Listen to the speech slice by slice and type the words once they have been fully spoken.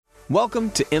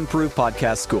Welcome to Improve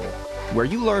Podcast School, where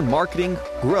you learn marketing,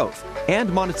 growth,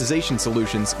 and monetization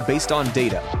solutions based on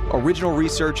data, original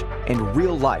research, and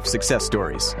real-life success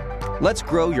stories. Let's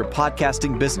grow your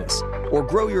podcasting business or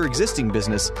grow your existing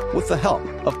business with the help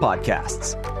of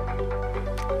podcasts.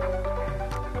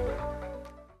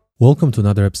 Welcome to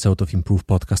another episode of Improve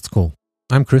Podcast School.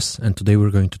 I'm Chris, and today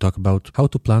we're going to talk about how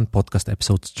to plan podcast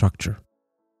episode structure.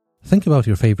 Think about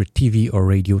your favorite TV or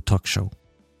radio talk show.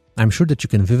 I'm sure that you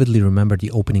can vividly remember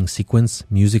the opening sequence,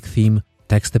 music theme,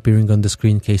 text appearing on the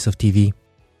screen case of TV.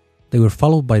 They were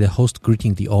followed by the host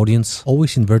greeting the audience,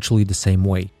 always in virtually the same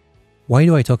way. Why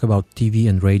do I talk about TV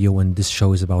and radio when this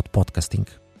show is about podcasting?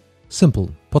 Simple.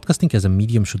 Podcasting as a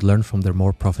medium should learn from their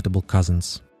more profitable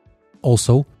cousins.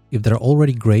 Also, if there are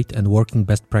already great and working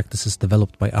best practices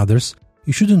developed by others,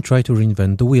 you shouldn't try to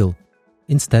reinvent the wheel.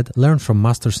 Instead, learn from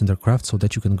masters in their craft so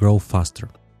that you can grow faster.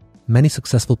 Many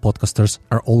successful podcasters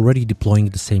are already deploying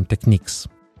the same techniques.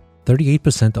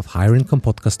 38% of higher-income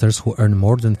podcasters who earn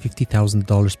more than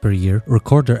 $50,000 per year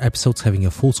record their episodes having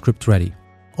a full script ready.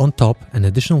 On top, an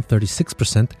additional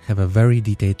 36% have a very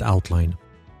detailed outline.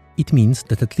 It means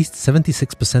that at least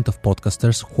 76% of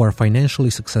podcasters who are financially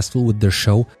successful with their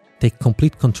show take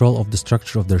complete control of the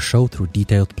structure of their show through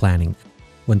detailed planning.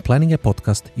 When planning a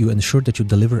podcast, you ensure that you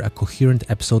deliver a coherent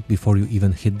episode before you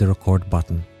even hit the record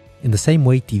button. In the same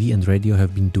way TV and radio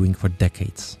have been doing for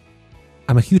decades.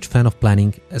 I'm a huge fan of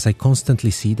planning, as I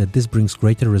constantly see that this brings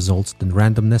greater results than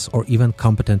randomness or even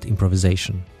competent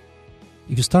improvisation.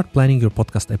 If you start planning your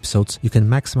podcast episodes, you can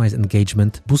maximize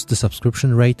engagement, boost the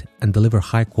subscription rate, and deliver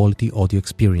high-quality audio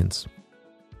experience.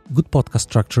 Good podcast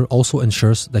structure also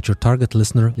ensures that your target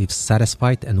listener leaves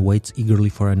satisfied and waits eagerly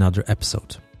for another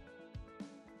episode.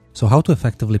 So how to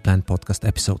effectively plan podcast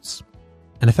episodes?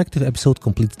 An effective episode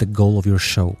completes the goal of your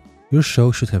show. Your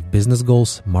show should have business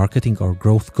goals, marketing or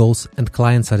growth goals, and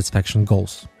client satisfaction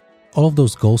goals. All of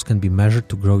those goals can be measured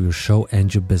to grow your show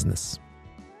and your business.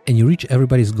 And you reach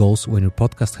everybody's goals when your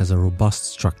podcast has a robust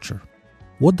structure.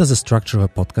 What does a structure of a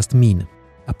podcast mean?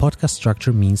 A podcast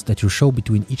structure means that your show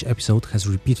between each episode has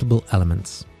repeatable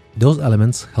elements. Those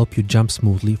elements help you jump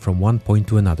smoothly from one point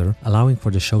to another, allowing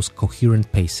for the show's coherent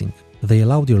pacing. They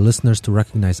allow your listeners to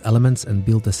recognize elements and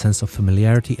build a sense of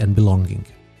familiarity and belonging.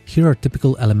 Here are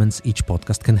typical elements each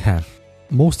podcast can have.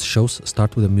 Most shows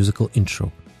start with a musical intro.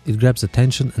 It grabs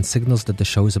attention and signals that the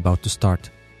show is about to start.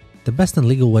 The best and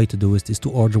legal way to do it is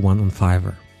to order one on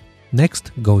Fiverr.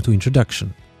 Next, go to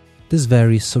introduction. This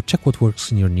varies, so check what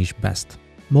works in your niche best.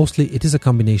 Mostly, it is a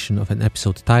combination of an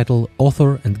episode title,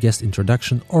 author and guest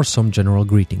introduction, or some general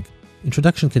greeting.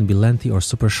 Introduction can be lengthy or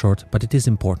super short, but it is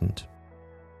important.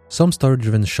 Some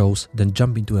story-driven shows then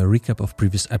jump into a recap of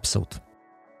previous episode.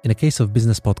 In a case of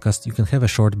business podcast, you can have a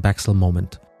short backsell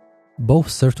moment. Both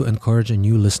serve to encourage a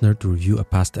new listener to review a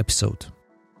past episode.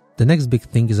 The next big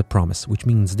thing is a promise, which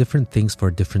means different things for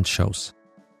different shows.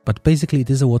 But basically it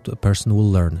is what a person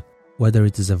will learn, whether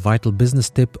it is a vital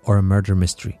business tip or a murder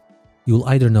mystery. You will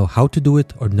either know how to do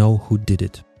it or know who did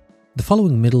it. The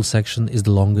following middle section is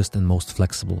the longest and most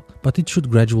flexible, but it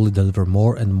should gradually deliver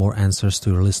more and more answers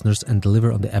to your listeners and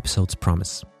deliver on the episode's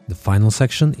promise. The final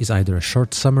section is either a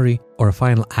short summary or a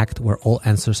final act where all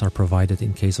answers are provided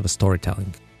in case of a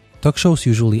storytelling. Talk shows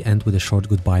usually end with a short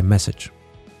goodbye message.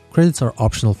 Credits are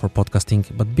optional for podcasting,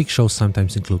 but big shows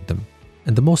sometimes include them.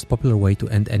 And the most popular way to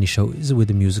end any show is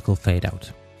with a musical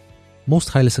fade-out. Most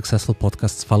highly successful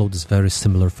podcasts follow this very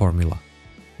similar formula.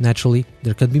 Naturally,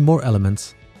 there can be more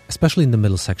elements, especially in the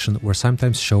middle section where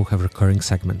sometimes shows have recurring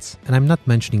segments. And I'm not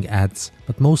mentioning ads,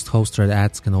 but most host-read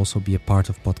ads can also be a part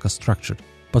of podcast structure.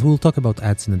 But we'll talk about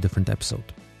ads in a different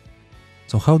episode.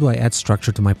 So how do I add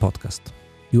structure to my podcast?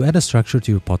 You add a structure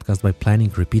to your podcast by planning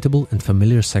repeatable and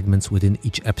familiar segments within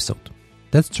each episode.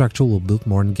 That structure will build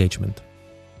more engagement.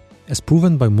 As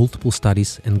proven by multiple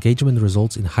studies, engagement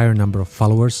results in higher number of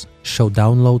followers, show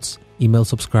downloads, email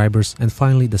subscribers, and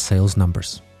finally the sales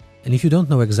numbers. And if you don't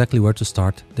know exactly where to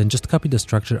start, then just copy the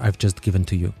structure I've just given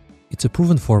to you. It's a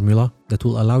proven formula that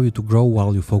will allow you to grow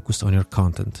while you focus on your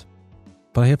content.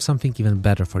 But I have something even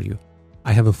better for you.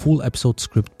 I have a full episode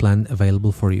script plan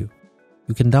available for you.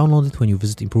 You can download it when you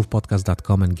visit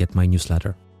improvepodcast.com and get my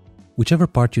newsletter. Whichever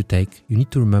part you take, you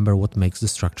need to remember what makes the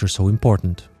structure so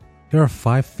important. Here are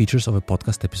 5 features of a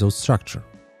podcast episode structure.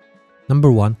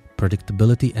 Number 1,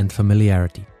 predictability and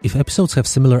familiarity. If episodes have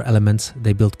similar elements,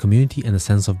 they build community and a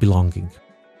sense of belonging.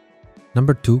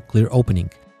 Number 2, clear opening.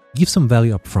 Give some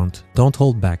value up front, don't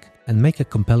hold back, and make a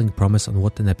compelling promise on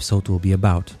what an episode will be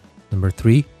about. Number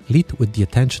 3, lead with the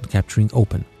attention capturing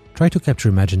open. Try to capture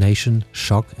imagination,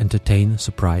 shock, entertain,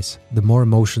 surprise. The more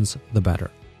emotions, the better.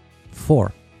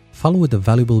 4, follow with a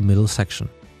valuable middle section.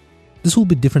 This will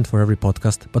be different for every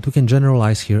podcast, but we can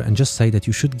generalize here and just say that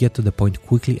you should get to the point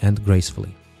quickly and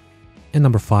gracefully. And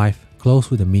number 5, close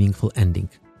with a meaningful ending.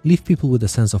 Leave people with a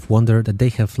sense of wonder that they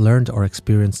have learned or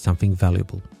experienced something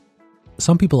valuable.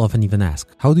 Some people often even ask,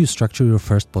 how do you structure your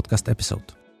first podcast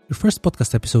episode? Your first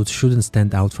podcast episode shouldn't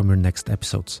stand out from your next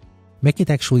episodes. Make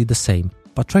it actually the same,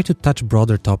 but try to touch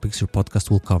broader topics your podcast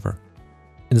will cover.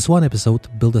 In this one episode,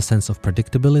 build a sense of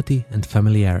predictability and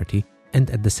familiarity, and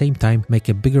at the same time make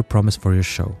a bigger promise for your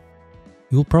show.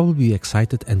 You will probably be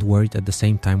excited and worried at the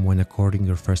same time when recording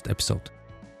your first episode.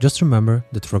 Just remember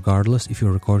that regardless if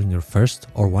you're recording your first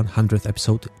or 100th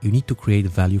episode, you need to create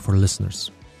value for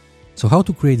listeners. So how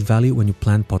to create value when you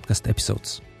plan podcast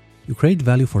episodes? You create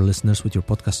value for listeners with your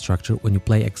podcast structure when you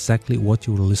play exactly what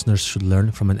your listeners should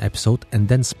learn from an episode and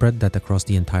then spread that across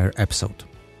the entire episode.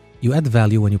 You add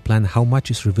value when you plan how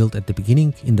much is revealed at the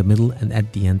beginning, in the middle, and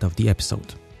at the end of the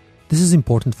episode. This is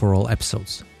important for all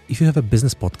episodes. If you have a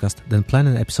business podcast, then plan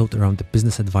an episode around the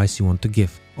business advice you want to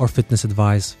give, or fitness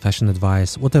advice, fashion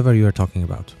advice, whatever you are talking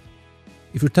about.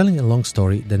 If you're telling a long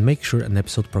story, then make sure an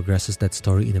episode progresses that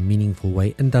story in a meaningful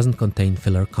way and doesn't contain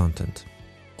filler content.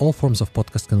 All forms of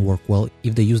podcast can work well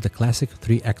if they use the classic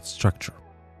 3-act structure.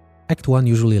 Act 1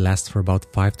 usually lasts for about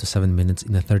 5 to 7 minutes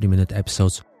in a 30-minute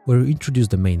episodes where you introduce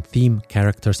the main theme,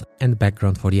 characters, and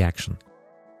background for the action.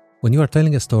 When you are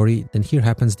telling a story, then here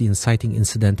happens the inciting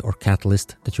incident or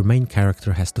catalyst that your main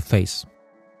character has to face,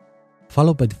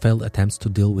 followed by the failed attempts to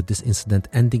deal with this incident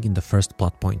ending in the first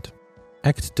plot point.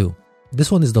 Act 2.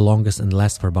 This one is the longest and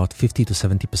lasts for about 50 to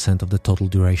 70% of the total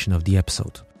duration of the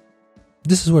episode.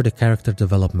 This is where the character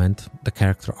development, the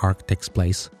character arc takes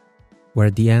place, where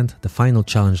at the end the final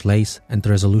challenge lays and the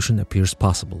resolution appears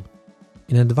possible.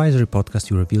 In an advisory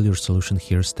podcast, you reveal your solution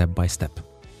here step by step.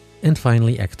 And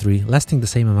finally, Act 3, lasting the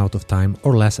same amount of time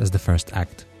or less as the first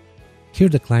act. Here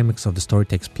the climax of the story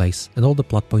takes place and all the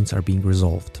plot points are being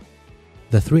resolved.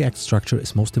 The 3-act structure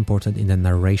is most important in the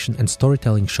narration and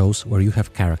storytelling shows where you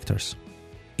have characters.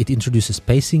 It introduces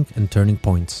pacing and turning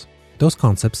points. Those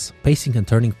concepts, pacing and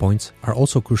turning points, are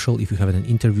also crucial if you have an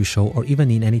interview show or even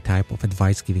in any type of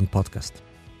advice-giving podcast.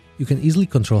 You can easily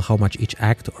control how much each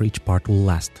act or each part will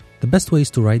last. The best way is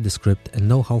to write the script and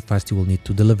know how fast you will need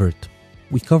to deliver it.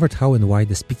 We covered how and why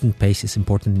the speaking pace is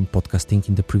important in podcasting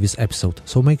in the previous episode,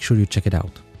 so make sure you check it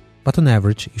out. But on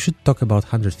average, you should talk about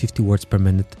 150 words per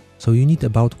minute, so you need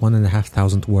about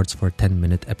 1,500 words for a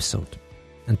 10-minute episode.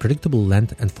 And predictable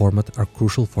length and format are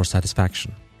crucial for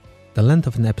satisfaction. The length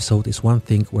of an episode is one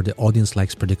thing where the audience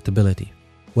likes predictability.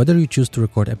 Whether you choose to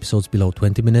record episodes below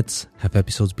 20 minutes, have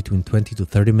episodes between 20 to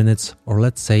 30 minutes, or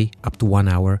let's say up to 1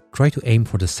 hour, try to aim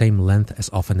for the same length as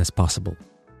often as possible.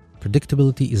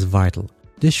 Predictability is vital.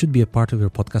 This should be a part of your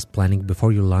podcast planning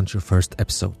before you launch your first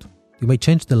episode. You may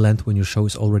change the length when your show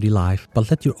is already live,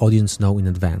 but let your audience know in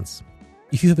advance.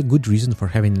 If you have a good reason for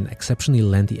having an exceptionally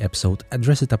lengthy episode,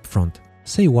 address it up front.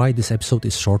 Say why this episode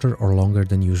is shorter or longer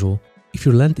than usual. If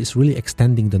your length is really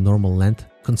extending the normal length,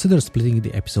 consider splitting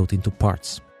the episode into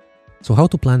parts. So how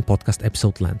to plan podcast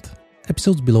episode length?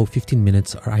 Episodes below 15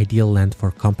 minutes are ideal length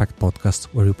for compact podcasts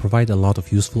where you provide a lot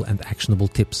of useful and actionable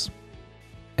tips.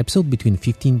 Episodes between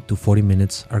 15 to 40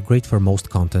 minutes are great for most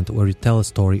content where you tell a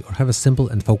story or have a simple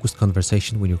and focused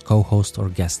conversation with your co-host or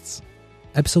guests.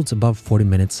 Episodes above 40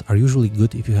 minutes are usually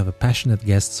good if you have a passionate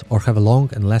guests or have a long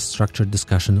and less structured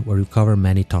discussion where you cover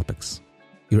many topics.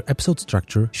 Your episode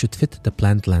structure should fit the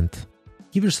planned length.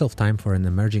 Give yourself time for an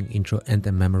emerging intro and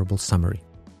a memorable summary.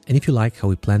 And if you like how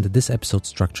we planned this episode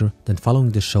structure, then following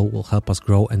this show will help us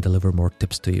grow and deliver more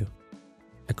tips to you.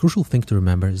 A crucial thing to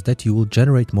remember is that you will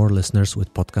generate more listeners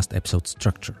with podcast episode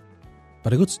structure.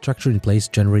 But a good structure in place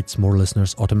generates more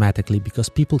listeners automatically because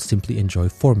people simply enjoy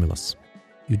formulas.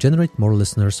 You generate more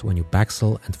listeners when you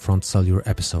backsell and front sell your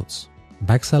episodes.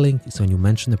 Backselling is when you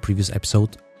mention a previous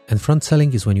episode, and front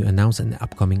selling is when you announce an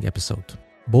upcoming episode.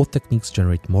 Both techniques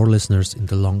generate more listeners in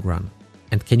the long run.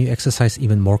 And can you exercise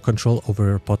even more control over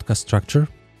your podcast structure?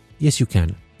 Yes, you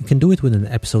can. You can do it with an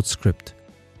episode script.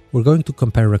 We're going to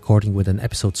compare recording with an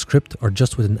episode script or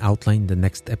just with an outline in the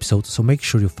next episode, so make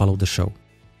sure you follow the show.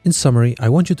 In summary, I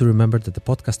want you to remember that the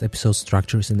podcast episode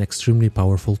structure is an extremely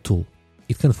powerful tool.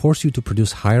 It can force you to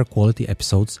produce higher quality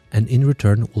episodes and in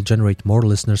return will generate more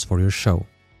listeners for your show.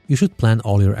 You should plan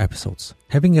all your episodes.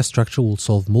 Having a structure will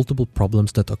solve multiple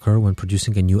problems that occur when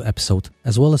producing a new episode,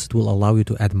 as well as it will allow you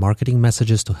to add marketing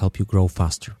messages to help you grow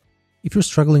faster. If you're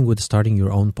struggling with starting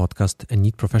your own podcast and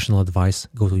need professional advice,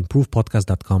 go to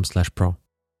improvepodcast.com/pro.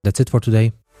 That's it for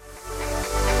today.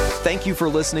 Thank you for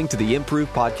listening to the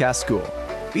Improve Podcast School.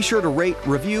 Be sure to rate,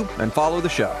 review, and follow the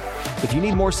show. If you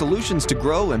need more solutions to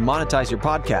grow and monetize your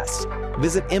podcasts,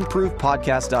 visit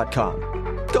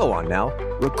improvepodcast.com. Go on now,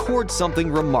 record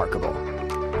something remarkable.